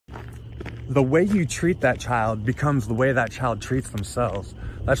the way you treat that child becomes the way that child treats themselves.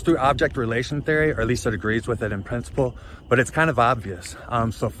 That's through object relation theory, or at least it agrees with it in principle, but it's kind of obvious.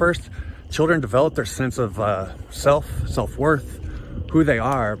 So first, children develop their sense of self-worth, who they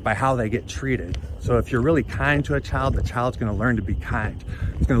are, by how they get treated. So if you're really kind to a child, the child's gonna learn to be kind.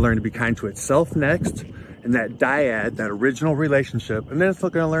 It's gonna learn to be kind to itself next, in that dyad, that original relationship, and then it's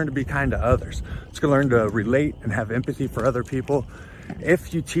gonna learn to be kind to others. It's gonna learn to relate and have empathy for other people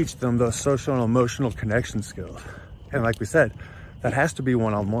if you teach them those social and emotional connection skills. And like we said, that has to be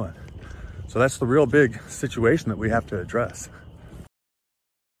one-on-one. So that's the real big situation that we have to address.